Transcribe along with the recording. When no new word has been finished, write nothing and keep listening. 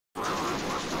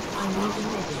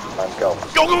Let's go.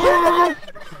 Go, go, go, go, go!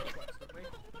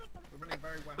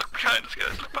 Look behind us,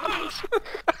 guys. Look behind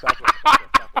us.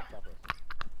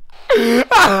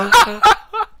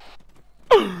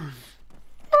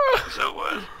 So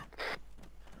what?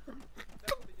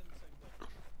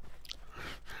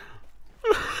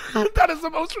 That is the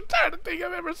most retarded thing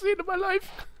I've ever seen in my life.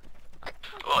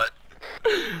 What?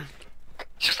 It's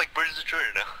just like Birds of Jordan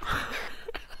now.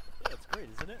 That's great,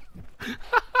 isn't it?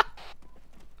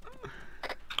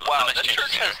 Wow, that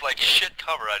church has like shit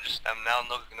cover. I'm now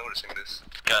noticing this.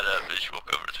 It's got a visual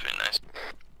cover. It's pretty nice.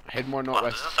 Head more Wow,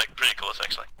 northwest. this is like pretty close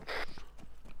actually.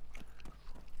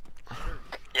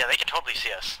 Yeah, they can totally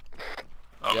see us.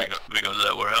 Oh, Yeah. we go to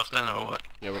that warehouse then, or what?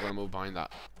 Yeah, we're gonna move behind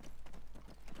that.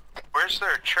 Where's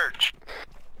their church?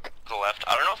 To the left.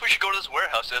 I don't know if we should go to this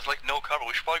warehouse. There's like no cover.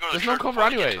 We should probably go to the There's church. no cover before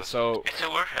we get anyway, to it. so It's a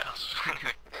warehouse.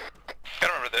 I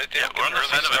don't remember that. Yeah, we're on the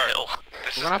side of a hill.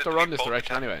 we're gonna have to run this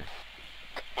direction anyway.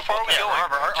 Before we go,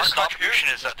 remember, our contribution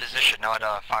is a position, not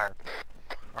fire.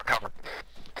 Or cover.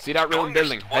 See that ruined Going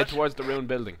building? this- Head what? towards the ruined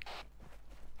building.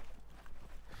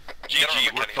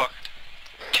 GG, we're fucked.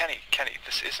 Kenny,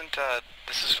 this isn't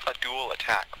this is a dual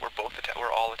attack. We're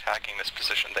all attacking this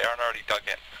position. They aren't already dug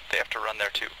in. They have to run there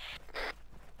too.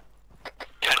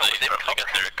 Yeah, no, they've got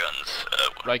their guns.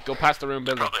 Right, go past the ruined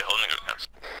building. Probably holding their guns.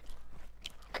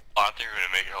 I don't think we're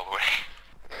gonna make it all the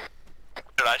way.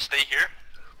 Should I stay here?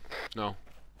 No.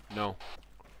 No.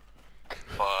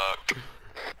 Fuck.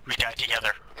 We got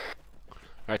together.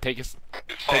 Alright, take a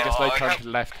slight turn to the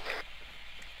left.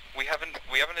 We have an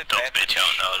advantage. Don't bitch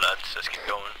out now, lads. Let's keep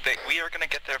going. We are gonna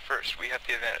get there first. We have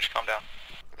the advantage. Calm down.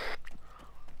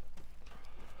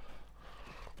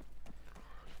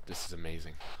 This is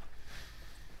amazing.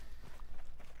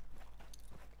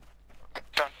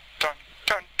 Dun dun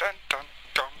dun dun dun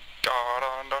dun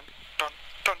dun dun dun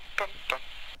dun dun dun.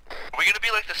 Are we gonna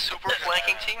be like the super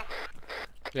flanking team?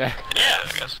 Yeah. Yeah,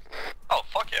 I guess. Oh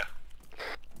fuck yeah.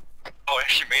 Oh, I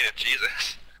actually made it.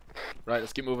 Jesus. Right,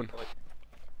 let's keep moving.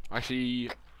 Actually,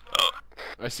 Oh.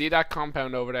 I see that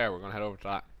compound over there. We're gonna head over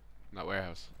to that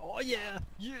warehouse. Oh yeah!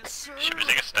 Yes, sir! Should we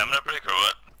take a stamina break or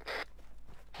what?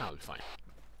 That'll be fine.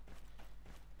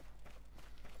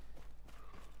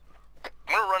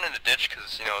 I'm gonna run in the ditch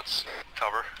because, you know, it's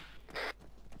cover.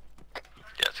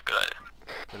 Yeah, it's a good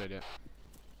idea. Good idea.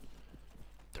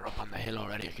 They're up on the hill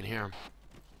already. I can hear them.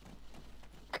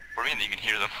 What do you mean you can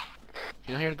hear them?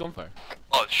 Can you hear the gunfire?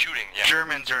 Oh, it's shooting, yeah.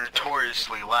 Germans are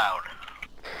notoriously loud.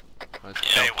 Yeah,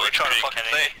 what are you trying to fucking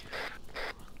say?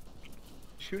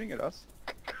 Shooting at us?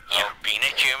 European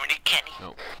Germany, Kenny.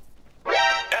 No.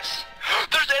 Yes!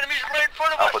 There's enemies right in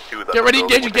front of us! Get ready,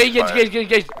 engage, engage, engage, engage,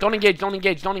 engage. Don't engage, don't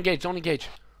engage, don't engage, don't engage.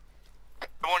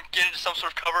 Everyone get into some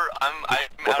sort of cover. I'm What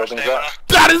out of building's stamina.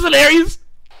 That is hilarious!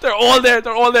 They're all there,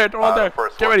 they're all there, they're all there.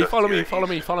 First Get one, ready, just follow to me, the follow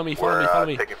me, east. follow me, follow me, follow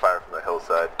me. Taking fire from the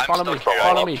hillside. Follow me, still here.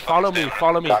 follow me, follow me,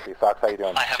 follow me. Copy, Fox, how you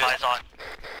doing? I have eyes on.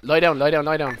 Lie down, lie down,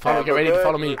 lie down. Follow, get ready to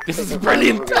follow me. This is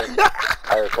brilliant. Iris,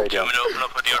 how you Do you doing? want me to open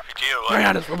up with the RPG or what?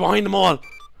 Marianus, we're behind them all.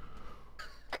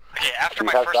 Okay, after You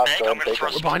my have first that, egg, go I'm and gonna take throw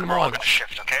it. We're some behind them cover. all. I'm gonna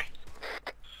shift, okay?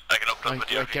 I can open up Right, with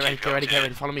the right, RPG. get ready, get ready, get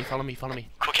ready. Follow me, follow me, follow me, follow me.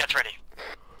 Quick, cat's ready.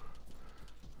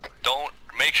 Don't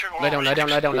make sure we're Lie down, lie down,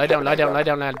 lie down, lie down, lie down, lie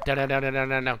down, lie down, down, down, down,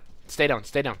 down, down. Stay down,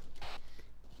 stay down.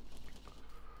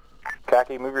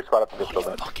 Khaki, move your squad up to this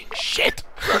building. Fucking shit.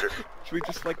 Roger. Should we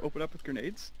just like open up with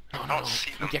grenades? No, I no, don't no.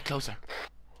 see You them. get closer.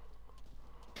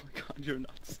 Oh my god, you're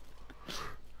nuts.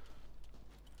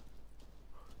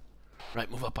 Right,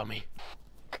 move up on me.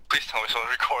 Please tell me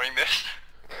someone's recording this.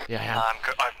 Yeah, I am.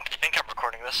 I think I'm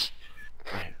recording this.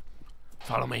 Right.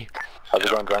 Follow me. How's it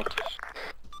going, drunk?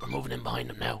 We're moving in behind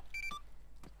them now.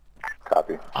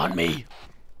 Copy. On me.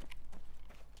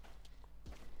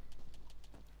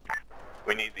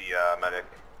 We need the medic.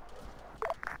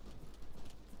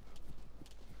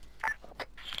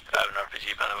 I have an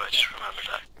RPG, by the way, just remember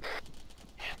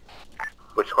that.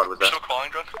 Which squad was We're that? still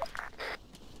crawling, drunk?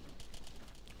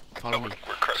 Follow me.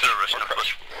 We're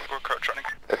crouch running.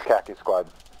 It's Khaki squad.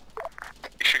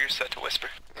 Make sure you're set to whisper.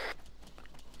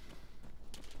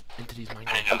 Into these mines.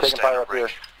 I'm taking fire up here.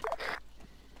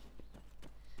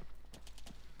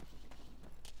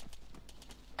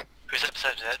 Who's up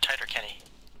beside that, Tight or Kenny?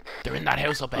 They're in that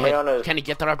house up ahead. Leonis. Kenny,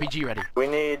 get that RPG ready. We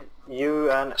need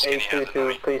you and Skinny A2 has it, to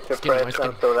homie. please Skinny, suppress my them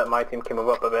skin. so that my team can move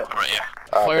up a bit. Alright, yeah.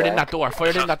 Fired in that door.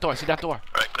 Fired in that door. See that door?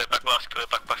 Alright, clear back boss, clear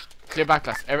back boss. Clear back,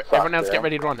 lads. Everyone else get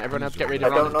ready to run. Everyone else get ready to I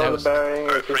run. don't know the Douse. bearing,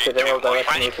 it's just the general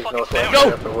direction which is northwest, Go!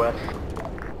 south, or west.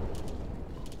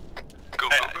 Go,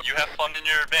 you have fun in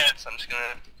your advance, I'm just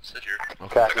gonna sit here.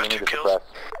 Okay. Khaki, got we need two to kills. suppress.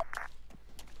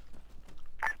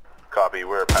 Copy,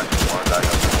 we're patching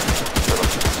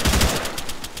one.